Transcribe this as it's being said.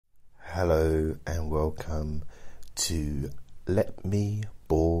hello and welcome to Let Me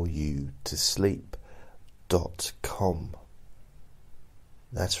Bore You to Sleep.com.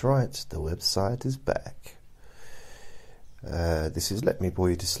 That's right, the website is back. This is Let Me Bore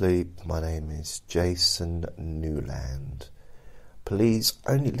You to Sleep. My name is Jason Newland. Please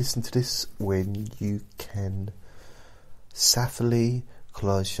only listen to this when you can safely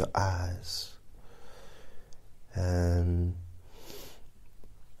close your eyes.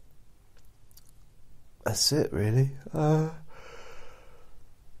 That's it, really.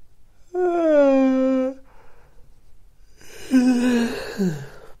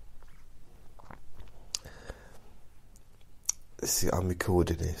 See, I'm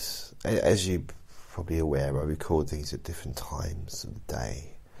recording this. As you're probably aware, I record these at different times of the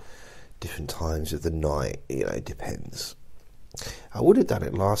day, different times of the night. You know, it depends. I would have done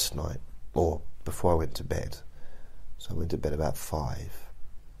it last night, or before I went to bed. So I went to bed about 5.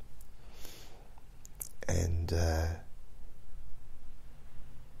 And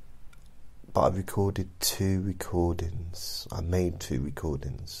but I recorded 2 recordings. I made 2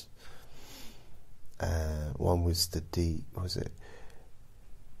 recordings. One was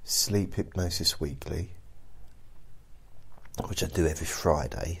Sleep Hypnosis Weekly, which I do every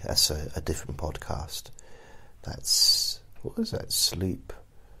Friday. That's a different podcast. That's, what was that? Sleep.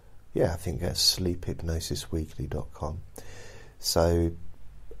 Yeah, I think that's sleephypnosisweekly.com. So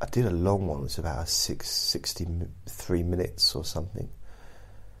I did a long one. It was about 63 minutes or something.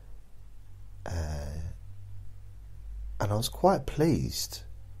 And I was quite pleased.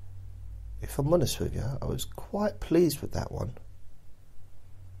 If I'm honest with you, I was quite pleased with that one.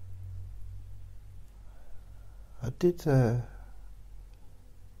 I did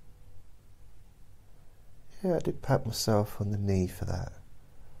pat myself on the knee for that.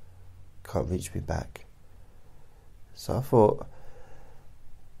 Can't reach me back. So I thought,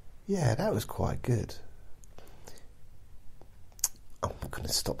 yeah, that was quite good. I'm not going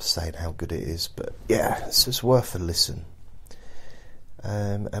to stop saying how good it is, but yeah, it's just worth a listen.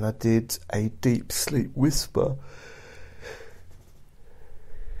 And I did a deep sleep whisper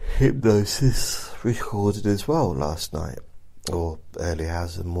hypnosis recorded as well last night, or early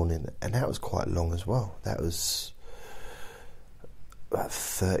hours of the morning, and that was quite long as well. That was about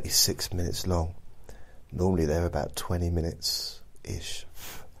 36 minutes long. Normally they're about 20 minutes ish,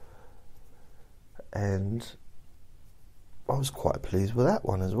 and I was quite pleased with that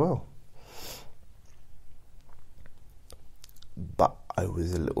one as well. But I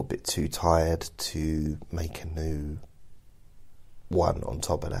was a little bit too tired to make a new one on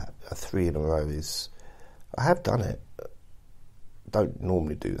top of that. A 3 in a row is... I have done it. Don't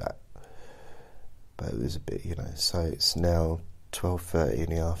normally do that. But it was a bit, you know. So it's now 12:30 in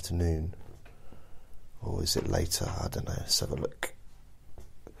the afternoon. Or is it later? I don't know. Let's have a look.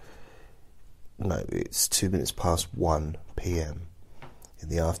 No, it's 2 minutes past 1 p.m. in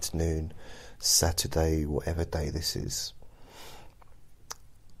the afternoon, Saturday, whatever day this is.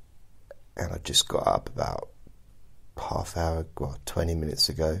 And I just got up about half hour, 20 minutes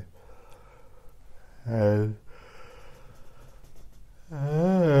ago. I'm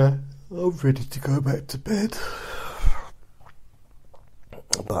ready to go back to bed.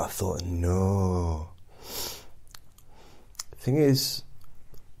 But I thought, no. The thing is,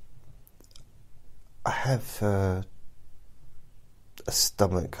 I have a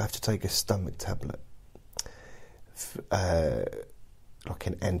stomach. I have to take a stomach tablet, like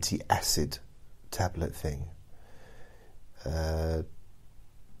an anti-acid tablet thing, an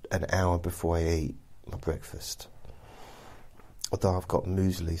hour before I eat my breakfast. Although I've got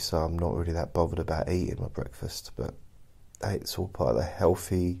muesli, so I'm not really that bothered about eating my breakfast. But hey, it's all part of the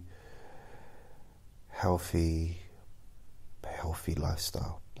healthy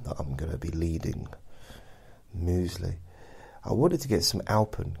lifestyle that I'm going to be leading. Muesli. I wanted to get some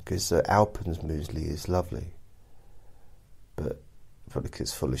Alpen, because Alpen's muesli is lovely, but probably because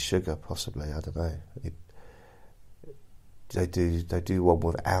it's full of sugar, possibly. I don't know. They do one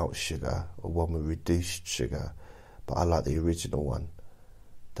without sugar or one with reduced sugar, but I like the original one.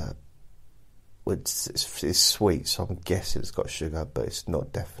 That it's sweet, so I'm guessing it's got sugar, but it's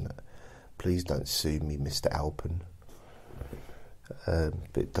not definite. Please don't sue me, Mr. Alpen.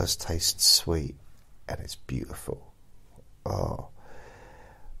 But it does taste sweet, and it's beautiful. Oh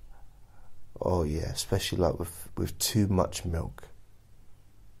yeah, especially like with too much milk.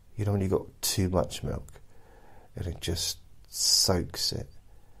 You know when you got too much milk, and it just soaks it,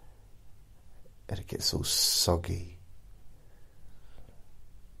 and it gets all soggy.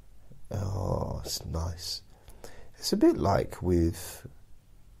 Oh, it's nice. It's a bit like with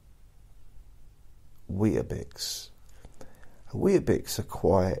Weetabix. Weetabix are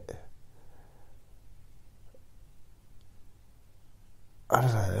quite I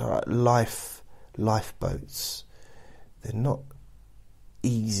don't know, lifeboats. They're not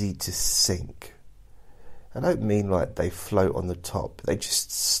easy to sink. I don't mean like they float on the top. They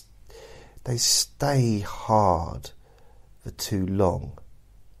stay hard for too long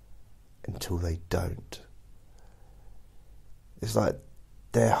until they don't. It's like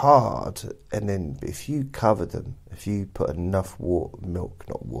they're hard, and then if you cover them, if you put enough milk,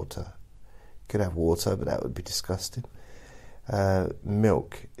 not water, could have water, but that would be disgusting.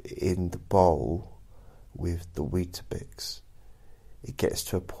 Milk in the bowl with the Weetabix, it gets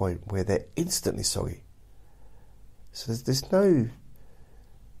to a point where they're instantly soggy. So there's no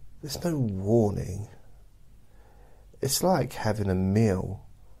warning. It's like having a meal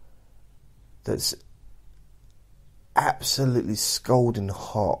that's absolutely scalding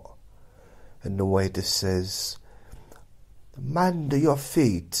hot, and the waiter says, "Mind your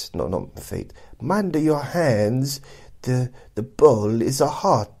feet, not feet. Mind your hands. The bowl is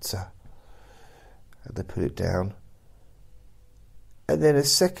hot." And they put it down, and then a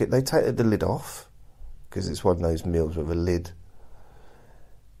second they take the lid off, because it's one of those meals with a lid,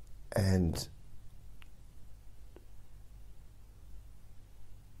 and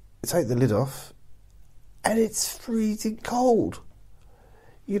they take the lid off, and it's freezing cold.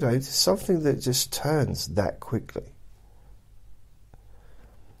 You know, it's something that just turns that quickly.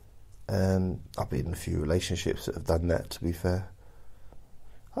 I've been in a few relationships that have done that, to be fair.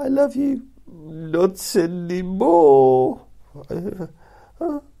 I love you. Not anymore. I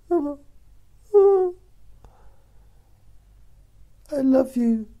love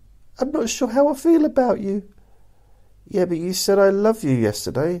you. I'm not sure how I feel about you. Yeah, but you said I love you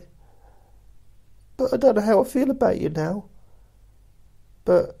yesterday. But I don't know how I feel about you now.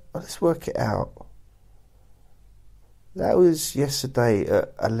 But let's work it out. That was yesterday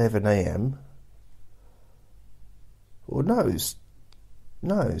at 11 a.m. Well, no,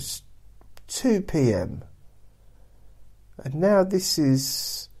 it's 2 p.m. And now this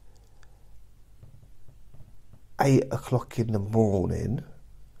is 8 o'clock in the morning.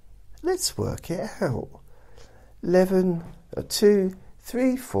 Let's work it out. 11, 2,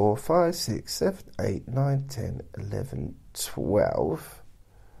 3, 4, 5, 6, 7, 8, 9, 10, 11, 12.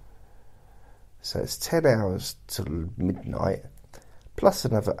 So it's 10 hours till midnight, plus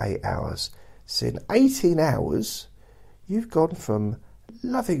another 8 hours. So in 18 hours, you've gone from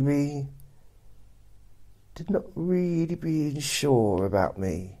loving me to not really being sure about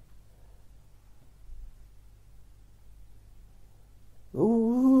me.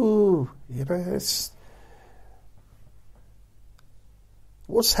 Ooh, you know, it's...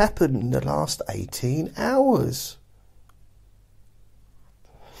 What's happened in the last 18 hours?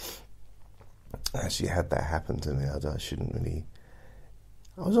 I actually had that happen to me. I shouldn't really...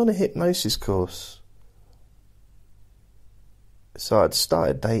 I was on a hypnosis course. So I'd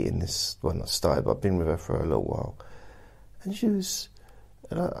started dating this... Well, not started, but I've been with her for a little while. And she was...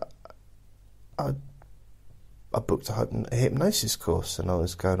 And I booked a hypnosis course, and I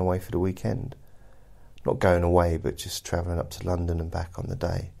was going away for the weekend. Not going away, but just travelling up to London and back on the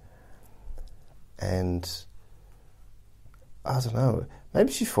day. And... I don't know,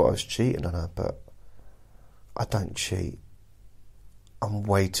 maybe she thought I was cheating on her, but I don't cheat. I'm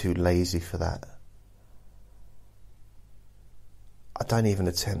way too lazy for that. I don't even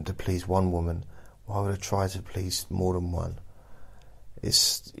attempt to please one woman. Why would I try to please more than one?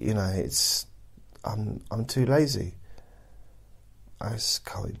 It's, you know, it's... I'm too lazy. I just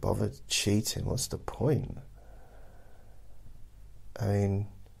can't be bothered cheating. What's the point? I mean...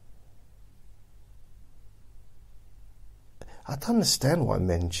 I don't understand why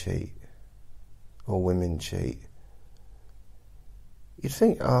men cheat or women cheat. You'd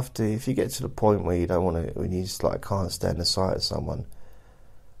think after, if you get to the point where you don't want to, when you just like can't stand the sight of someone.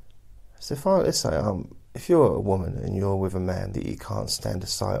 So let's say if you're a woman and you're with a man that you can't stand the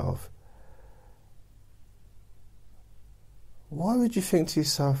sight of, why would you think to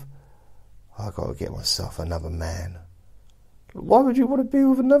yourself, I've got to get myself another man? Why would you want to be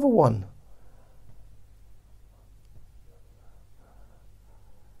with another one?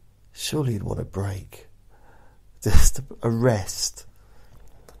 Surely you'd want a break. Just a rest.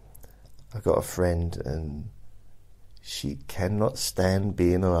 I got a friend and she cannot stand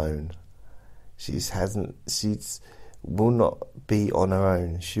being alone. She will not be on her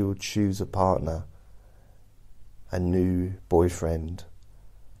own. She will choose a partner, a new boyfriend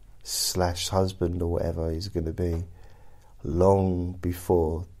 / husband or whatever he's going to be, long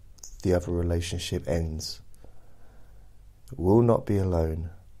before the other relationship ends. Will not be alone.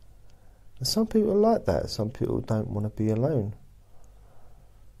 And some people are like that. Some people don't want to be alone.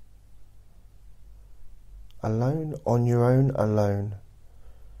 Alone, on your own, alone.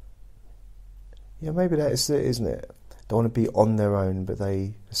 Yeah, maybe that is it, isn't it? They want to be on their own, but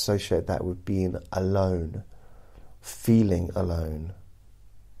they associate that with being alone, feeling alone,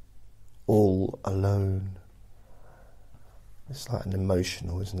 all alone. It's like an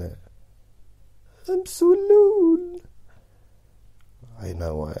emotional, isn't it? I'm so alone. You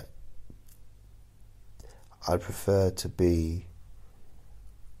know what? I prefer to be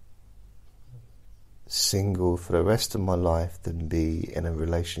single for the rest of my life than be in a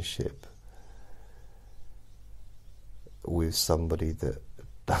relationship with somebody that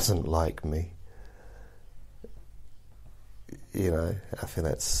doesn't like me. You know, I think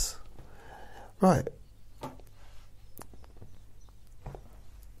that's right.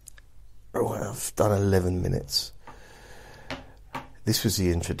 Well, I've done 11 minutes. This was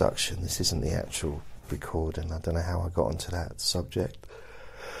the introduction. This isn't the actual recording. I don't know how I got onto that subject.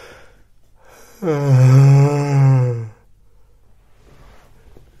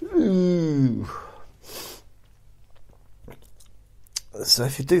 So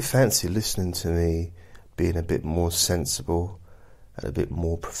if you do fancy listening to me being a bit more sensible and a bit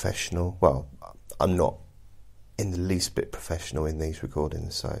more professional, well, I'm not in the least bit professional in these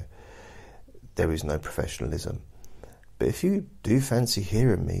recordings, so there is no professionalism. But if you do fancy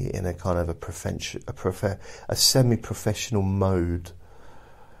hearing me in a kind of a semi-professional mode,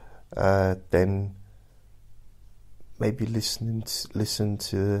 then maybe listen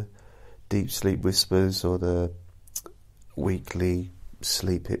to Deep Sleep Whispers or the weekly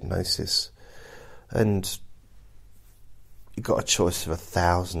sleep hypnosis, and you've got a choice of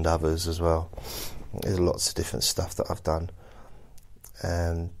 1,000 others as well. There's lots of different stuff that I've done,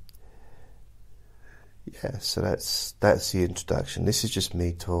 and yeah, so that's the introduction. This is just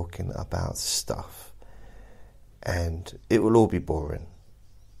me talking about stuff, and it will all be boring.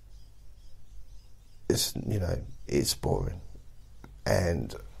 It's boring,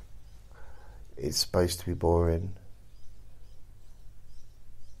 and it's supposed to be boring.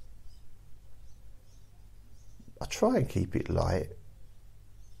 I try and keep it light,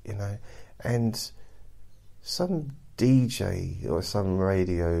 and some DJ or some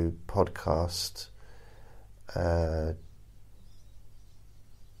radio podcast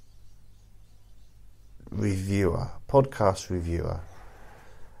podcast reviewer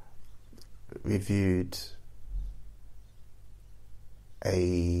reviewed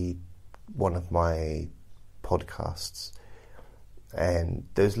one of my podcasts, and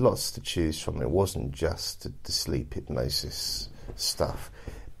there's lots to choose from. It wasn't just the sleep hypnosis stuff,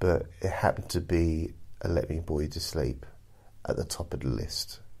 but it happened to be a Let Me Bore You to Sleep at the top of the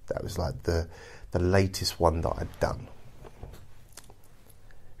list. That was like the latest one that I'd done,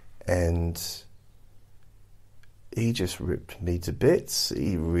 and he just ripped me to bits.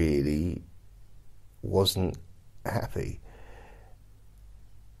 He really wasn't happy,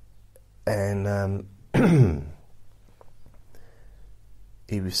 and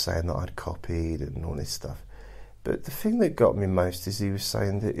he was saying that I'd copied and all this stuff. But the thing that got me most is he was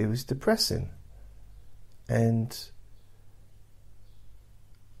saying that it was depressing, and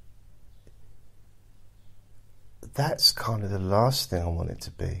that's kind of the last thing I want it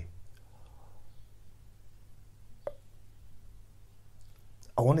to be.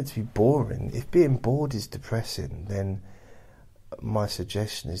 I want it to be boring. If being bored is depressing, then my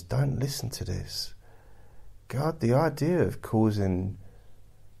suggestion is don't listen to this. God, the idea of causing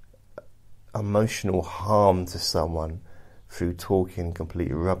emotional harm to someone through talking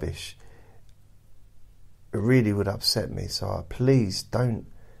complete rubbish, it really would upset me. So please don't.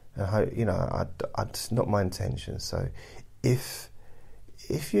 It's not my intention. So if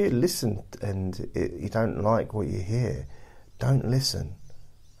you listen and you don't like what you hear, don't listen.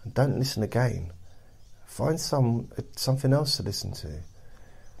 And don't listen again. Find something else to listen to.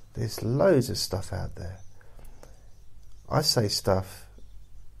 There's loads of stuff out there. I say stuff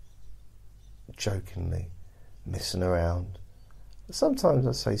jokingly, messing around. Sometimes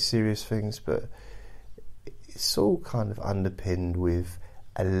I say serious things, but it's all kind of underpinned with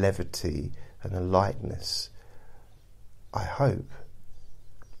a levity and a lightness, I hope.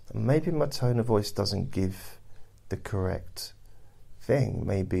 And maybe my tone of voice doesn't give the correct thing,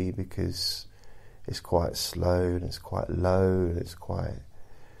 maybe because it's quite slow and it's quite low and it's quite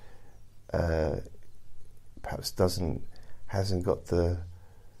perhaps hasn't got the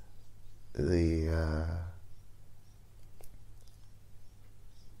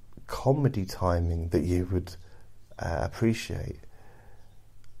comedy timing that you would appreciate.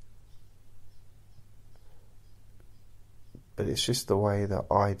 But it's just the way that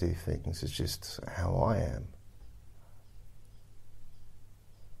I do things. It's just how I am.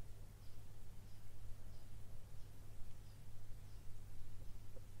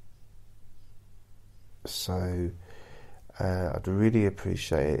 So I'd really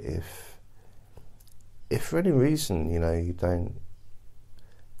appreciate it if for any reason, you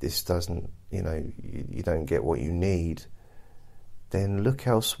don't get what you need, then look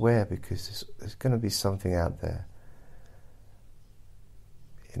elsewhere, because there's going to be something out there.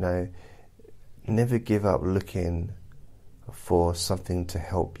 Never give up looking for something to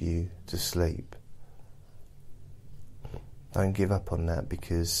help you to sleep. Don't give up on that,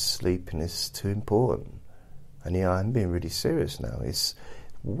 because sleeping is too important. And yeah, I'm being really serious now. It's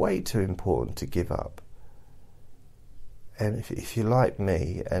way too important to give up. And if you're like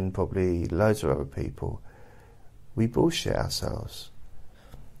me, and probably loads of other people, we bullshit ourselves.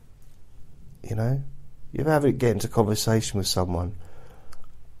 You ever get into conversation with someone,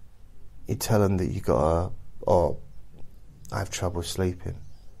 you tell them that I have trouble sleeping.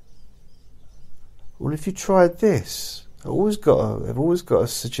 Well, if you tried this, I've always got a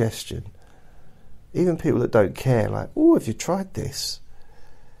suggestion. Even people that don't care, like, have you tried this?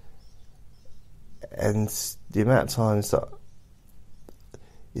 And the amount of times that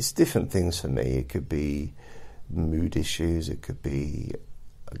it's different things for me. It could be mood issues. It could be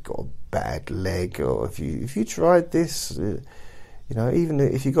I've got a bad leg, or if you tried this, even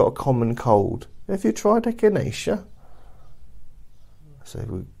if you got a common cold, have you tried echinacea?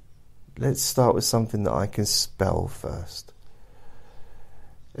 So let's start with something that I can spell first.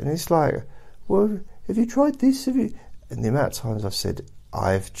 And it's like, well, have you tried this? And the amount of times I've said,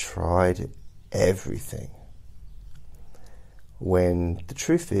 I've tried everything. When the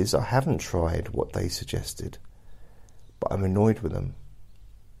truth is, I haven't tried what they suggested, but I'm annoyed with them.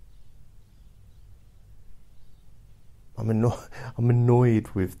 I'm annoyed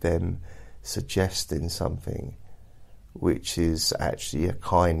with them suggesting something which is actually a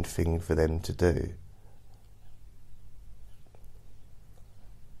kind thing for them to do.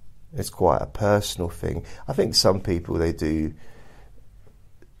 It's quite a personal thing. I think some people, they're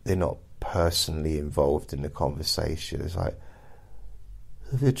not personally involved in the conversation. It's like,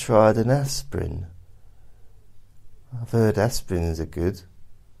 have you tried an aspirin? I've heard aspirins are good.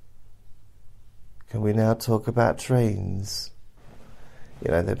 Can we now talk about trains?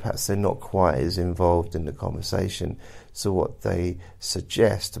 Perhaps they're not quite as involved in the conversation, so what they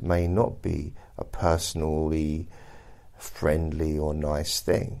suggest may not be a personally friendly or nice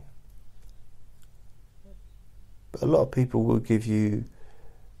thing. But a lot of people will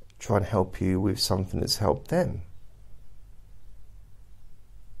try and help you with something that's helped them.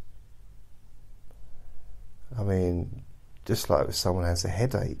 I mean, just like if someone has a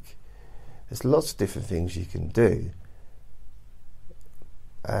headache, there's lots of different things you can do.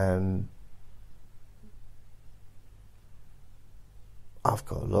 I've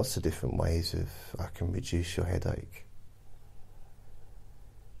got lots of different ways I can reduce your headache.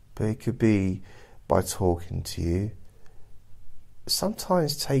 But it could be by talking to you,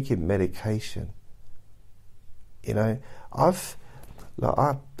 sometimes taking medication.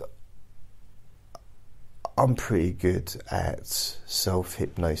 I'm pretty good at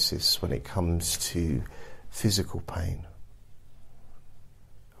self-hypnosis when it comes to physical pain.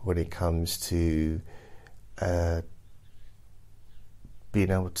 When it comes to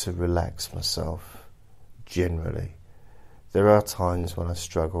being able to relax myself, generally. There are times when I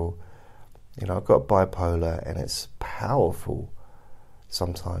struggle. I've got bipolar, and it's powerful.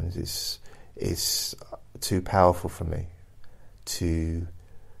 Sometimes it's too powerful for me to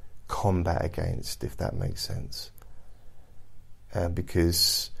combat against, if that makes sense.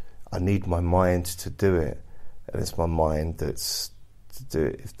 Because I need my mind to do it, and it's my mind that's to do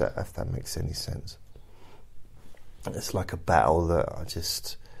it, if that makes any sense. It's like a battle that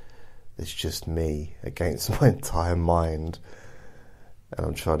it's just me against my entire mind, and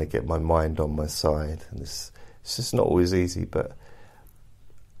I'm trying to get my mind on my side, and it's just not always easy, but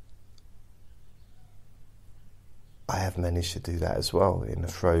I have managed to do that as well. In the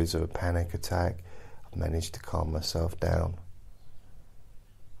throes of a panic attack, I've managed to calm myself down,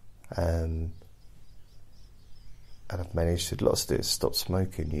 and I've managed to stop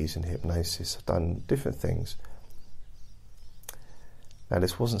smoking using hypnosis. I've done different things. Now,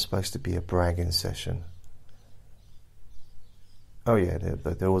 this wasn't supposed to be a bragging session. Oh yeah,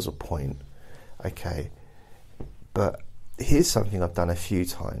 there was a point. Okay. But here's something I've done a few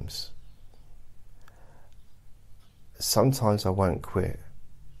times. Sometimes I won't quit.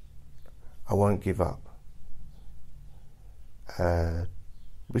 I won't give up.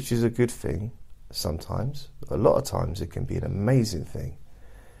 Which is a good thing sometimes. A lot of times it can be an amazing thing.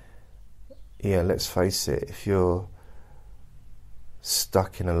 Yeah, let's face it, if you're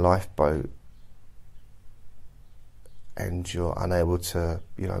stuck in a lifeboat and you're unable to,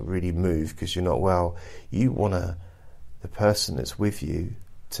 really move because you're not well, you want the person that's with you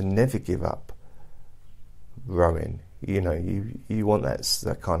to never give up rowing. You want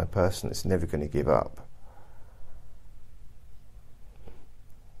that kind of person that's never going to give up.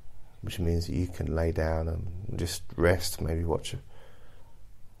 Which means that you can lay down and just rest, maybe watch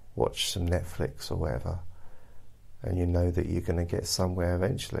some Netflix or whatever, and you know that you're going to get somewhere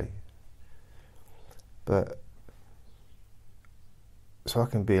eventually. But so I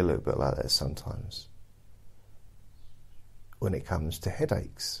can be a little bit like that sometimes when it comes to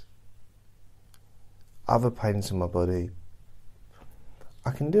headaches. Other pains in my body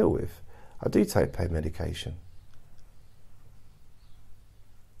I can deal with. I do take pain medication.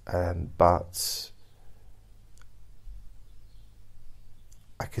 But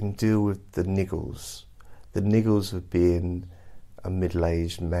I can deal with the niggles of being a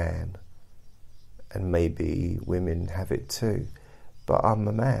middle-aged man, and maybe women have it too, but I'm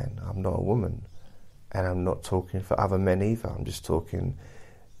a man, I'm not a woman, and I'm not talking for other men either. I'm just talking,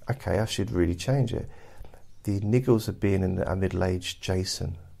 okay, I should really change it. The niggles of being a middle-aged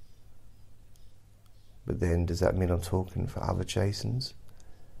Jason, but then does that mean I'm talking for other Jasons?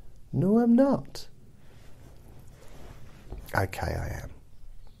 No, I'm not. Okay, I am.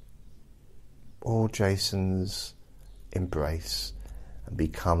 All Jasons embrace and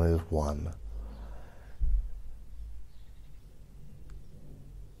become as one.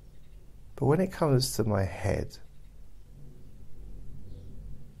 But when it comes to my headaches,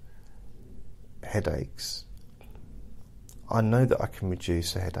 I know that I can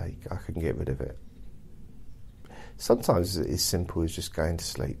reduce a headache. I can get rid of it. Sometimes it's as simple as just going to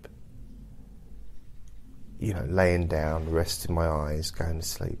sleep. Laying down, resting my eyes, going to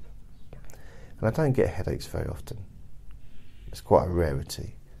sleep. And I don't get headaches very often. It's quite a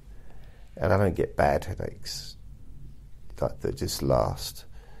rarity. And I don't get bad headaches that just last.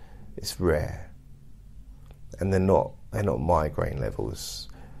 It's rare. And they're not migraine levels.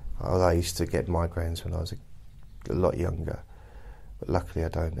 I used to get migraines when I was a lot younger, but luckily I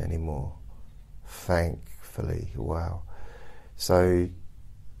don't anymore. Thankfully, wow. So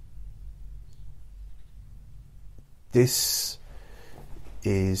this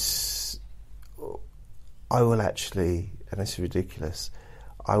is, I will actually, and this is ridiculous,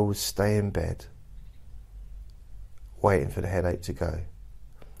 I will stay in bed waiting for the headache to go.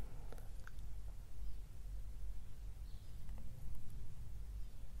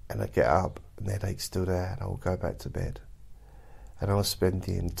 And I get up and the headache's still there, and I will go back to bed. And I'll spend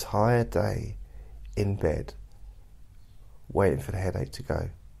the entire day in bed waiting for the headache to go.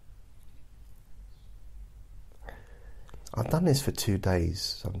 I've done this for 2 days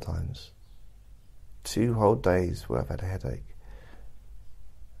sometimes. 2 whole days where I've had a headache.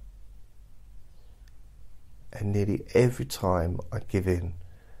 And nearly every time I give in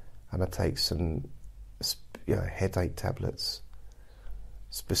and I take some headache tablets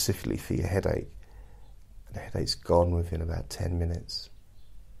specifically for your headache, and the headache's gone within about 10 minutes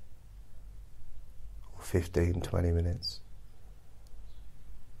or 15, 20 minutes.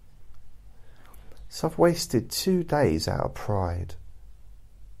 So I've wasted 2 days out of pride.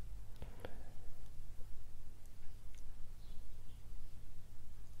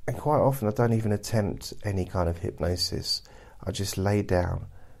 And quite often I don't even attempt any kind of hypnosis. I just lay down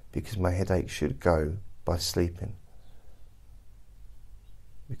because my headache should go by sleeping.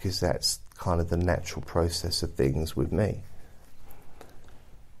 Because that's kind of the natural process of things with me.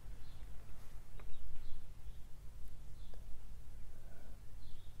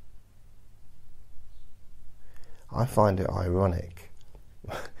 I find it ironic,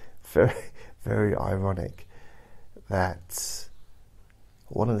 very, very ironic, that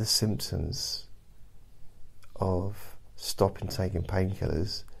one of the symptoms of stopping taking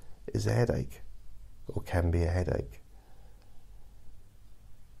painkillers is a headache, or can be a headache.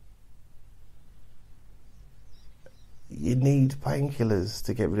 You need painkillers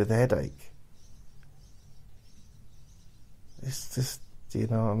to get rid of the headache. It's just, do you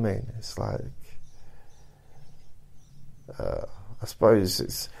know what I mean? It's like, I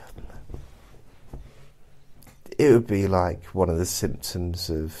suppose it would be like one of the symptoms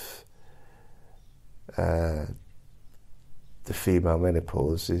of the female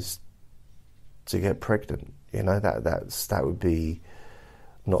menopause is to get pregnant. That would be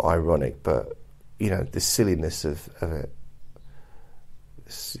not ironic, but the silliness of it.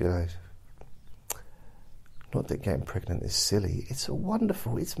 It's, not that getting pregnant is silly. It's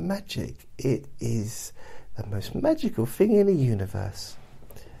wonderful. It's magic. It is the most magical thing in the universe.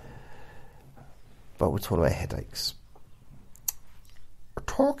 But we're talking about headaches. We're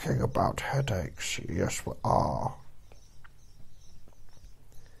talking about headaches. Yes, we are.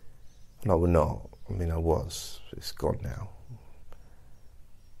 No, we're not. I mean, I was. It's gone now.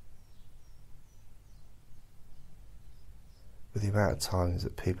 With the amount of times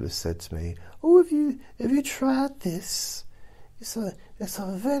that people have said to me, "Oh, have you tried this? It's a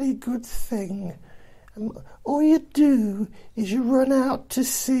very good thing. And all you do is you run out to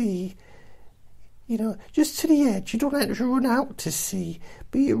sea, just to the edge. You don't actually run out to sea,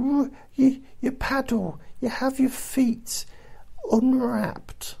 but you paddle. You have your feet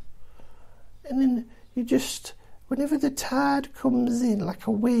unwrapped, and then you just, whenever the tide comes in like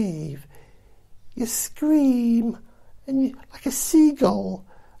a wave, you scream, and you like a seagull,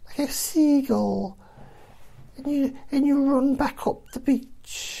 and you run back up the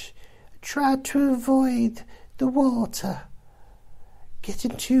beach, try to avoid the water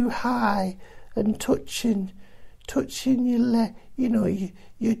getting too high and touching your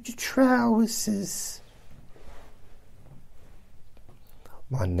trousers."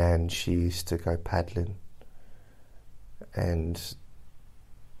 My nan, she used to go paddling, and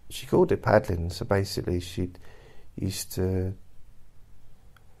she called it paddling. So basically, she used to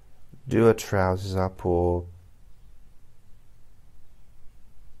do her trousers up, or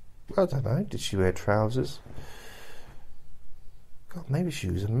I don't know, did she wear trousers? God, maybe she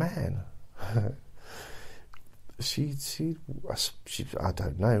was a man. she I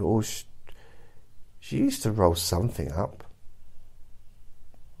don't know, or she used to roll something up,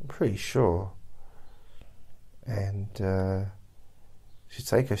 I'm pretty sure, and she'd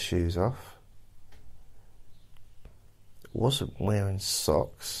take her shoes off, wasn't wearing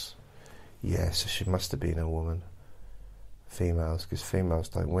socks. Yeah, so she must have been a woman. Females, because females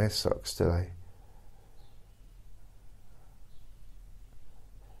don't wear socks, do they?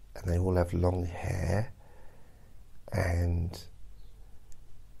 And they all have long hair, and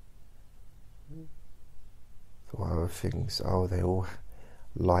what other things? Oh, they all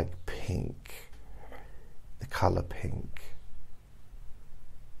like pink, the colour pink,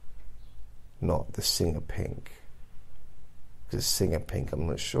 not the singer pink. Because the singer pink, I'm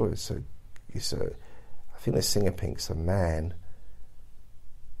not sure. I think the singer pink's a man.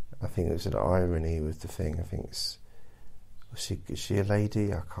 I think there's an irony with the thing. I think is she a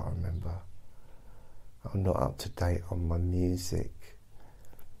lady? I can't remember. I'm not up to date on my music.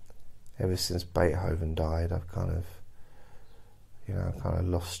 Ever since Beethoven died, I've kind of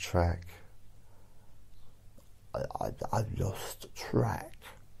lost track. I've lost track.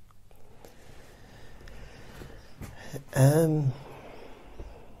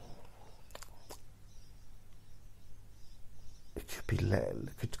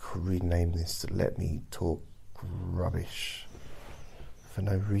 Could rename this to "Let Me Talk Rubbish for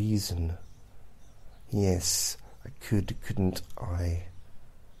No Reason." Yes, I couldn't I?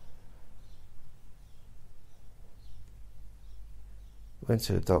 Went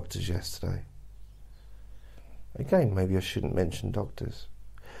to the doctors yesterday. Again, maybe I shouldn't mention doctors.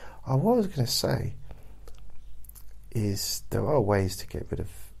 What I was going to say is there are ways to get rid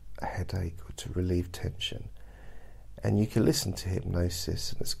of a headache or to relieve tension. And you can listen to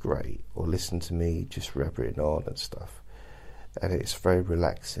hypnosis, and it's great, or listen to me just rabbiting on and stuff, and it's very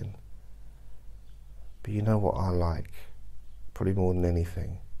relaxing. But you know what I like, probably more than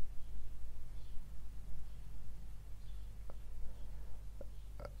anything?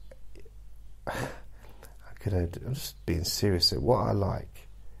 I'm just being serious here. What I like,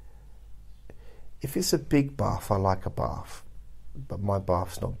 if it's a big bath, I like a bath, but my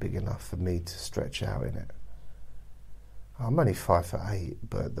bath's not big enough for me to stretch out in it. I'm only 5'8",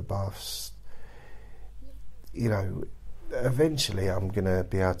 but the baths, eventually I'm going to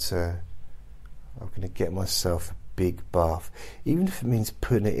get myself a big bath, even if it means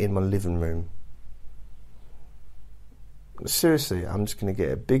putting it in my living room. Seriously, I'm just going to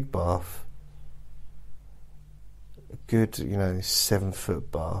get a big bath, a good,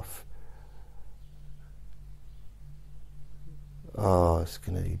 7-foot bath. Oh, it's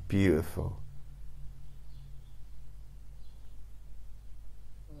going to be beautiful.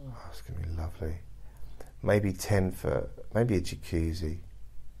 It's going to be lovely. Maybe 10-foot, maybe a jacuzzi.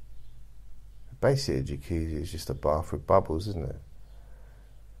 Basically, a jacuzzi is just a bath with bubbles, isn't it?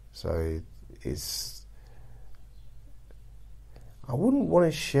 So I wouldn't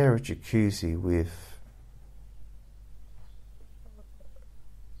want to share a jacuzzi with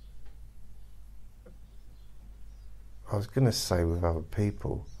with other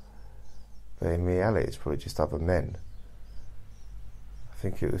people, but in reality it's probably just other men. I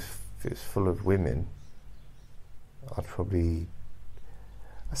think if it was full of women, I'd probably...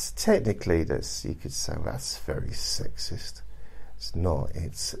 Technically, you could say, well, that's very sexist. It's not,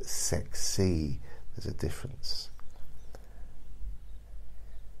 it's sexy. There's a difference.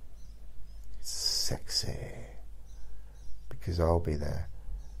 sexy because I'll be there.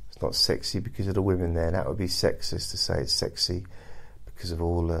 It's not sexy because of the women there. That would be sexist to say it's sexy because of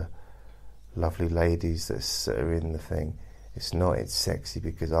all the lovely ladies that are in the thing. It's not. It's sexy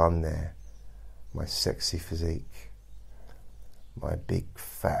because I'm there. My sexy physique. My big,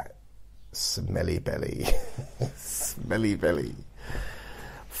 fat, smelly belly. Smelly belly.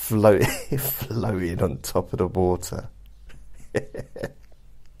 Floating on top of the water.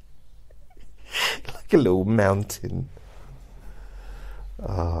 Like a little mountain.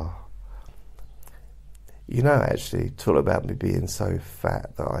 Oh. You know, actually, talk about me being so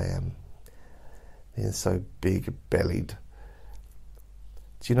fat that I am. Being so big-bellied.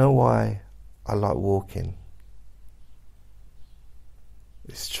 Do you know why I like walking?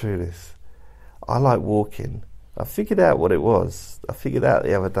 It's true, this. I like walking. I figured out what it was. I figured out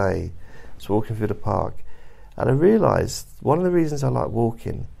the other day. I was walking through the park. And I realised one of the reasons I like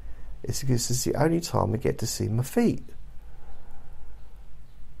walking is because it's the only time I get to see my feet.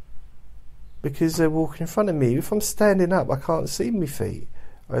 Because they're walking in front of me. If I'm standing up, I can't see my feet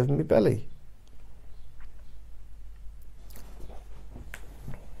over my belly.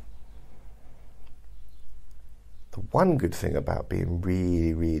 The one good thing about being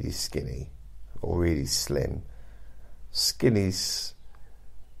really, really skinny or really slim, skinny's...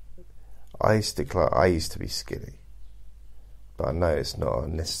 I used to be skinny, but I know it's not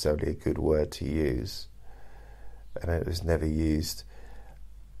necessarily a good word to use, and it was never used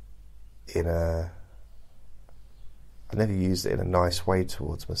I never used it in a nice way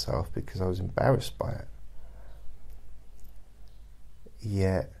towards myself because I was embarrassed by it.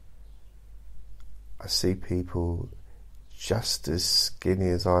 Yet I see people just as skinny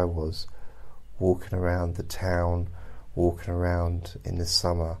as I was walking around the town, walking around in the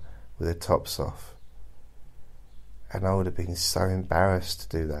summer with their tops off, and I would have been so embarrassed to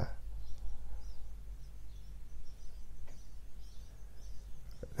do that.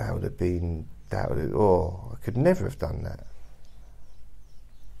 I could never have done that.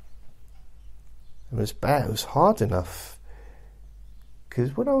 It was bad. It was hard enough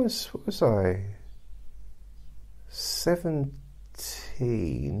because when I was,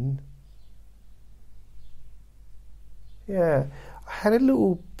 17? Yeah, I had a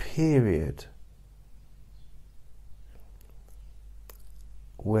little period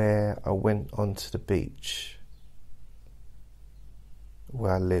where I went onto the beach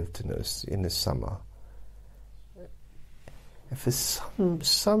where I lived, and it was in the summer. And for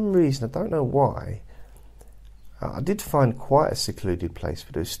some reason, I don't know why, I did find quite a secluded place,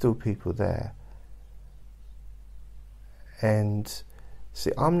 but there was still people there. And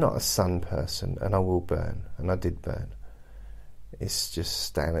see, I'm not a sun person, and I will burn, and I did burn. It's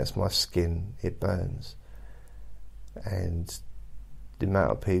just it's my skin, it burns. And the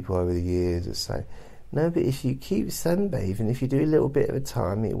amount of people over the years that say, no, but if you keep sunbathing, if you do a little bit at a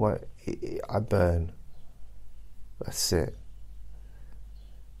time, it won't. I burn. That's it.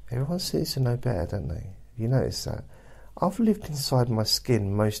 Everyone seems to know better, don't they? You notice that? I've lived inside my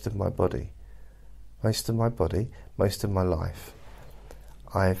skin most of my body. Most of my life.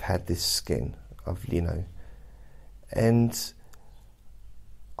 I've had this skin. And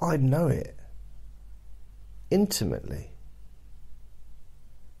I know it intimately.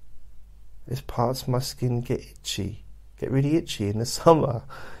 There's parts of my skin get really itchy in the summer,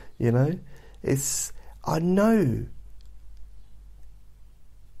 I know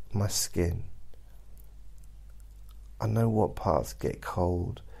my skin. I know what parts get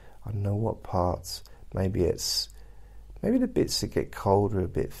cold. I know what parts, maybe the bits that get cold are a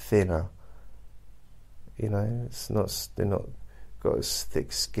bit thinner. They're not got as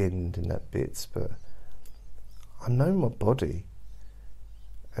thick skinned in that bits, but I know my body.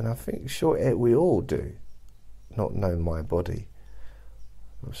 And I think, sure, we all do not know my body.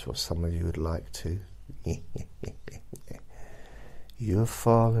 I'm sure some of you would like to. You're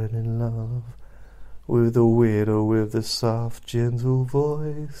falling in love with the weirdo with the soft, gentle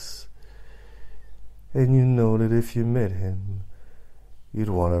voice. And you know that if you met him, you'd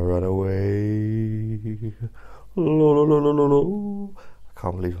want to run away. Lo, lo, lo, lo, lo, lo. I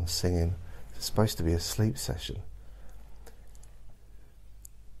can't believe I'm singing. It's supposed to be a sleep session.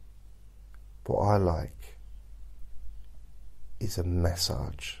 What I like is a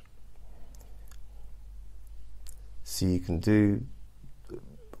massage. So you can do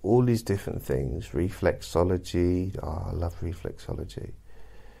all these different things. Reflexology. I love reflexology.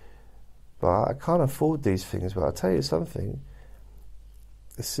 But I can't afford these things. But I'll tell you something.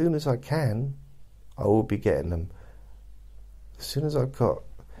 As soon as I can, I will be getting them. As soon as I've got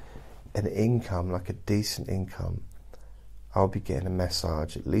an income, like a decent income, I'll be getting a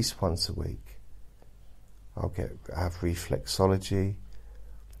massage at least once a week. I'll have reflexology,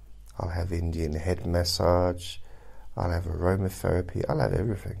 I'll have Indian head massage, I'll have aromatherapy, I'll have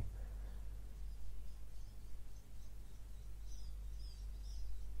everything.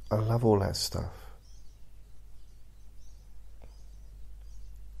 I love all that stuff.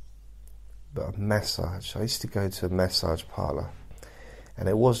 But a massage, I used to go to a massage parlour, and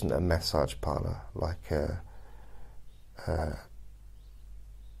it wasn't a massage parlour like a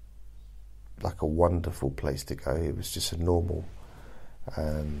wonderful place to go. It was just a normal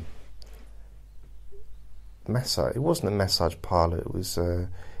massage. It wasn't a massage parlour, it was a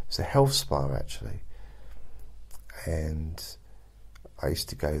health spa actually, and I used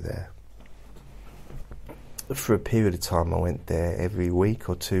to go there. For a period of time I went there every week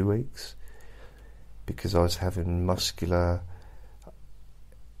or 2 weeks because I was having muscular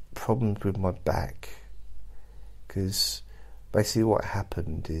problems with my back. Because basically what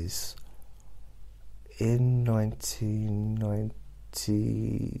happened is in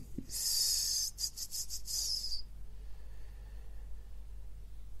 1990,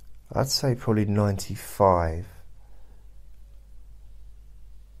 I'd say probably 95.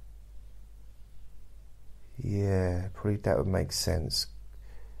 Yeah, probably that would make sense.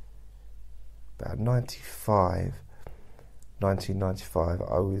 About 1995,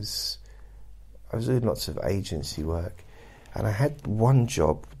 I was doing lots of agency work, and I had one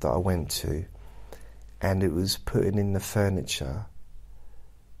job that I went to, and it was putting in the furniture,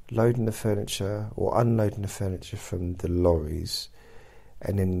 loading the furniture or unloading the furniture from the lorries,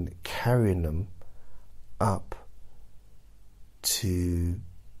 and then carrying them up to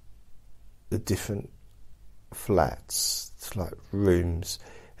the different flats, it's like rooms.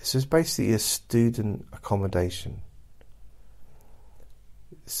 So it's basically a student accommodation.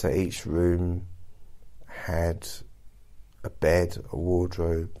 So each room had a bed, a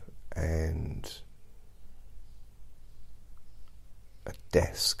wardrobe, and a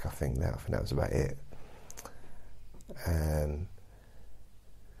desk. I think that was about it. And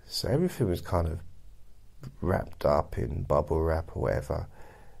so everything was kind of wrapped up in bubble wrap or whatever.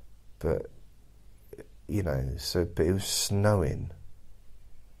 But but it was snowing.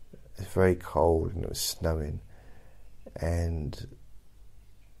 It's very cold and it was snowing, and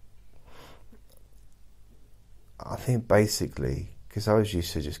I think basically because I was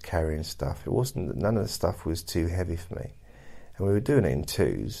used to just carrying stuff, none of the stuff was too heavy for me, and we were doing it in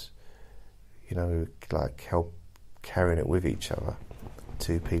twos. We were like carrying it with each other,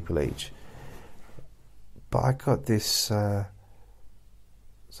 2 people each. But I got this. So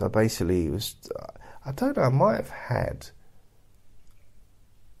basically, it was. I don't know. I might have had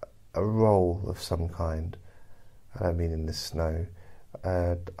a roll of some kind. I don't mean in the snow.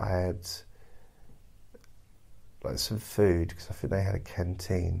 I had like some food because I think they had a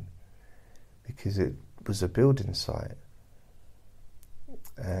canteen because it was a building site,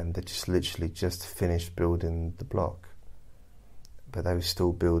 and they just literally just finished building the block, but they were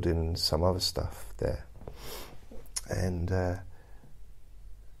still building some other stuff there, and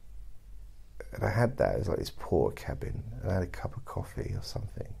I had that. It was like this porter cabin, and I had a cup of coffee or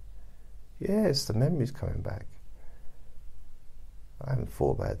something. Yes, the memory's coming back. I haven't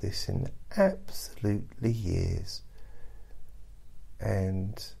thought about this in absolutely years.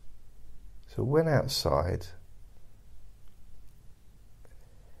 And so I went outside,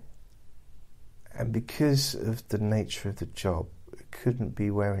 and because of the nature of the job, I couldn't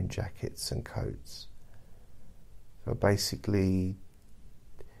be wearing jackets and coats. So basically,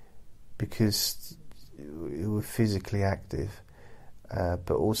 because we were physically active,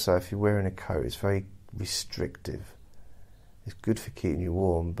 but also if you're wearing a coat, it's very restrictive. It's good for keeping you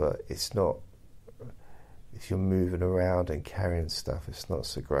warm, but it's not, if you're moving around and carrying stuff, it's not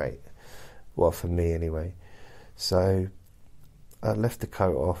so great. Well, for me anyway. So I left the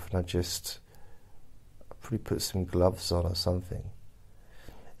coat off, and I probably put some gloves on or something.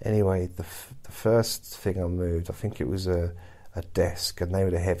 Anyway, the first thing I moved, I think it was a desk, and they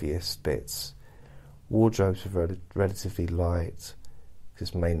were the heaviest bits. Wardrobes were relatively light, because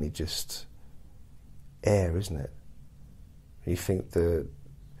it's mainly just air, isn't it? You think the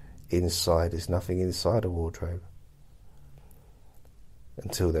inside is nothing inside a wardrobe,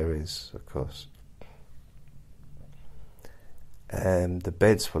 until there is, of course. And the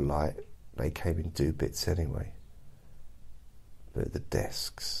beds were light, they came in 2 bits anyway, but the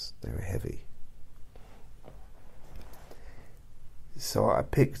desks, they were heavy. So I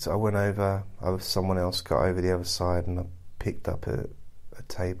went over, someone else got over the other side, and I picked up a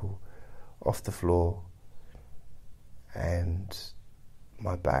table off the floor, and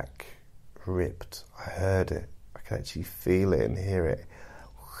my back ripped. I heard it. I could actually feel it and hear it.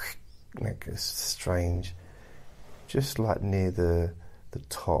 It was strange. just like near the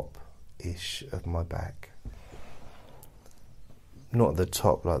top-ish of my back. Not the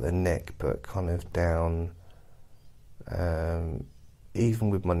top like the neck, but kind of down, even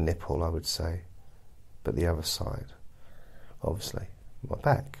with my nipple, I would say, but the other side, obviously, my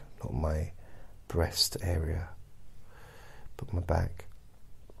back, not my breast area, but my back.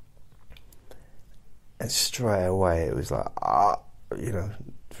 And straight away it was like, it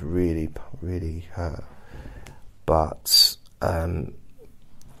really, really hurt. But I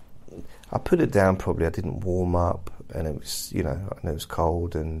put it down probably, I didn't warm up, and it was, and it was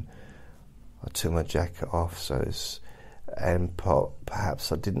cold, and I took my jacket off, and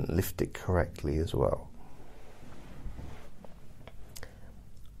perhaps I didn't lift it correctly as well.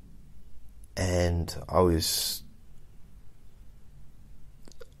 And I was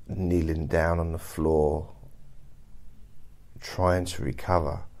kneeling down on the floor, trying to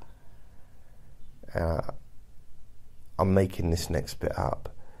recover. I'm making this next bit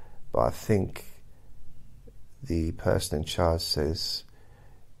up, but I think the person in charge says,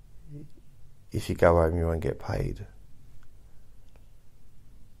 if you go home you won't get paid.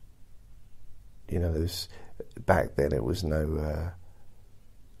 Back then it was no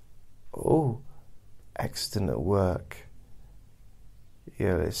accident at work,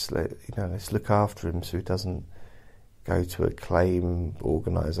 let's look after him so he doesn't go to a claim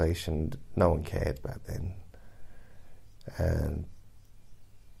organisation. No one cared back then, and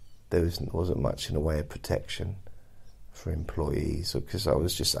there wasn't much in the way of protection for employees, because I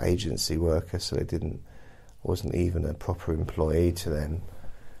was just agency worker, so wasn't even a proper employee to them.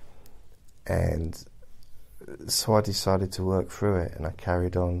 And so I decided to work through it, and I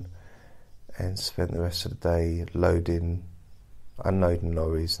carried on and spent the rest of the day unloading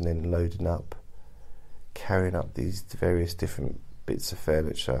lorries, and then loading up, carrying up these various different bits of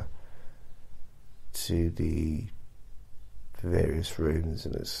furniture to the various rooms.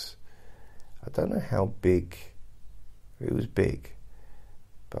 And I don't know how big, it was big,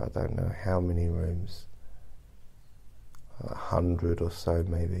 but I don't know how many rooms, 100 or so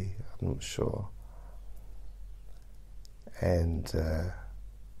maybe, I'm not sure. And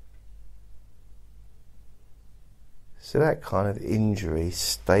so that kind of injury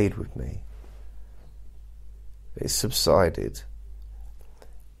stayed with me. It subsided,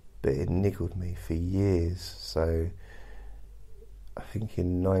 but it niggled me for years. So I think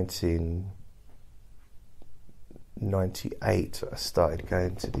in 1998 I started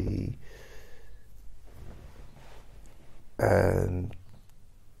going to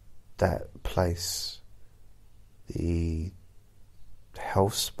that place, the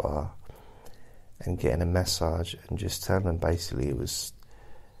health spa, and getting a massage, and just telling them basically it was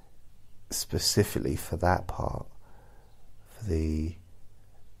specifically for that part, for the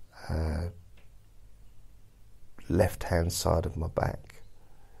left hand side of my back,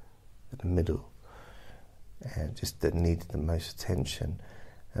 in the middle, and just that needed the most attention.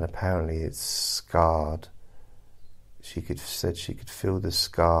 And apparently it's scarred. She said she could feel the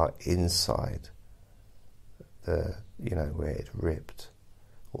scar inside where it ripped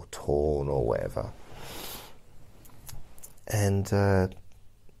or torn or whatever. And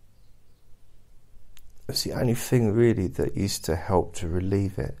it's the only thing really that used to help to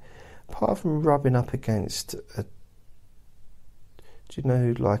relieve it, apart from rubbing up against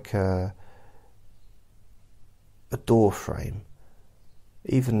like a door frame.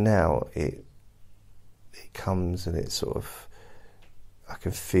 Even now it comes and it sort of, I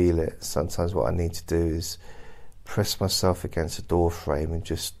can feel it. Sometimes what I need to do is press myself against a door frame and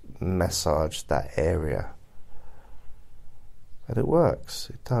just massage that area, and it works.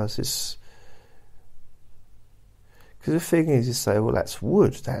 It does. It's because the thing is, you say, well, that's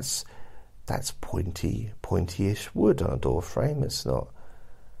wood. That's pointy-ish wood on a door frame. It's not.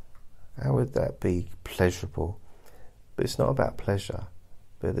 How would that be pleasurable? But it's not about pleasure.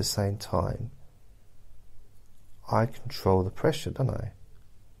 But at the same time, I control the pressure, don't I?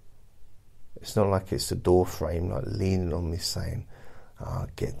 It's not like it's the door frame like leaning on me saying,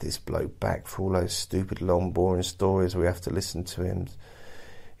 get this bloke back for all those stupid long boring stories we have to listen to him,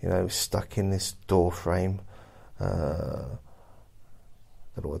 stuck in this door frame. I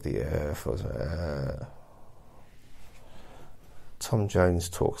don't know what the earth was. Tom Jones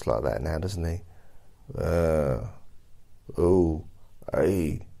talks like that now, doesn't he?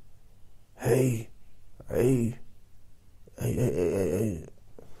 Hey.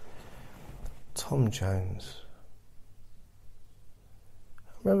 Tom Jones.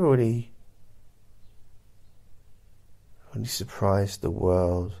 I remember when he surprised the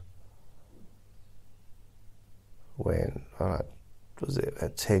world when, was it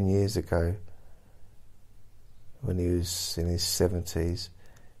about 10 years ago, when he was in his 70s.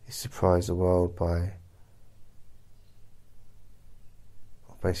 He surprised the world by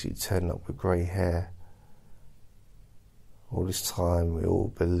basically turning up with grey hair. All this time we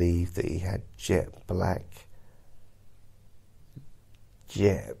all believed that he had jet black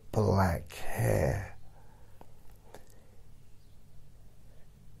hair.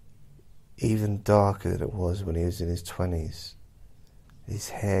 Even darker than it was when he was in his 20s. His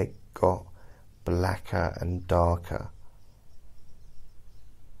hair got blacker and darker.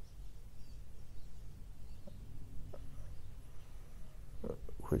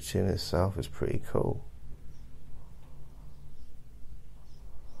 Which in itself is pretty cool.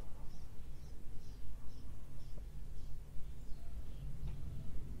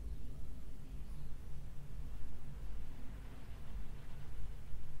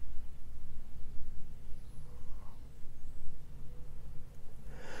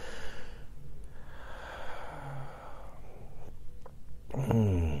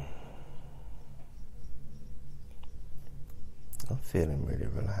 I'm feeling really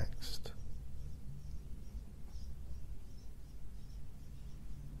relaxed.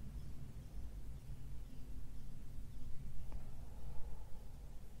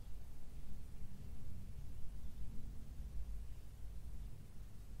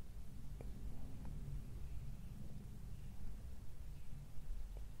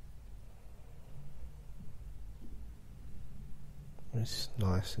 It's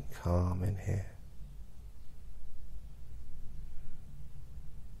nice and calm in here.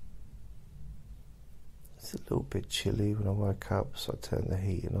 It's a little bit chilly when I woke up, so I turned the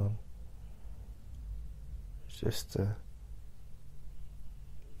heating on. Just to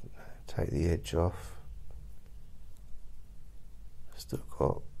take the edge off. Still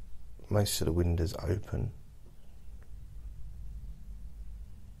got most of the windows open.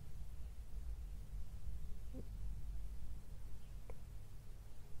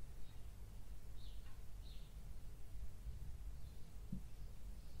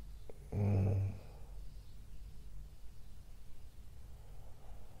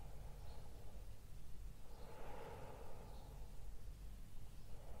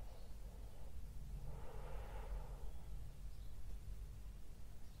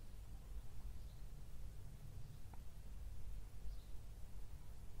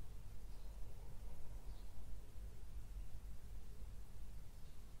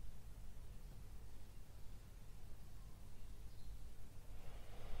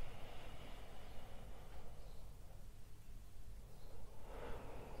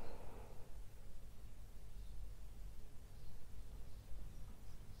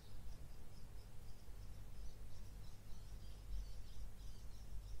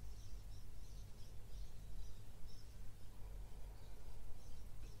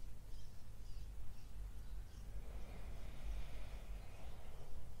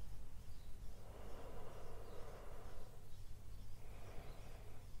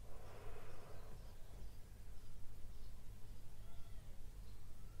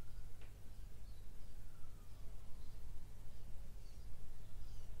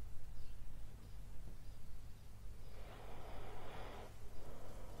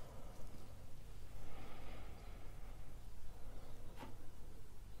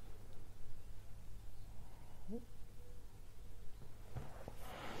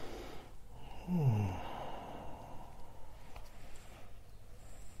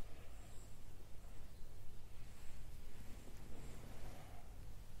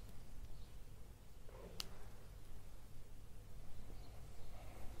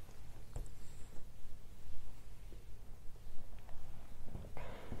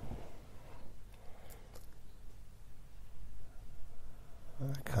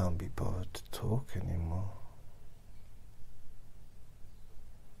 I can't be bothered to talk anymore.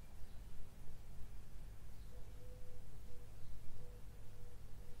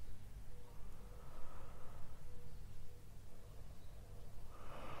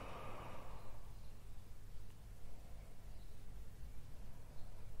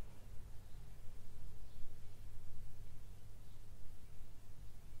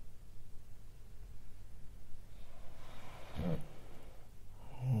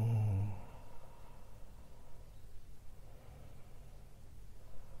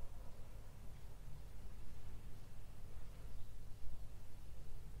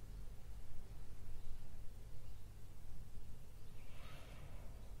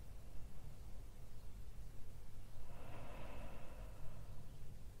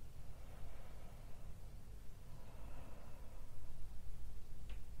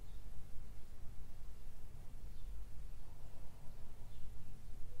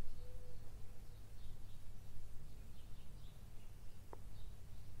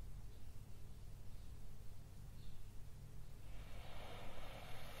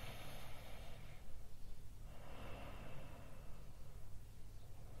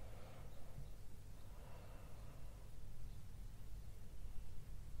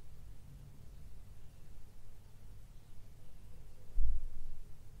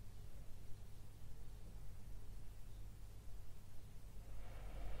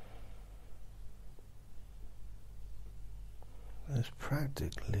 There's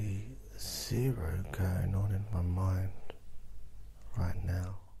practically zero going on in my mind right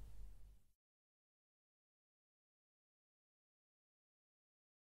now.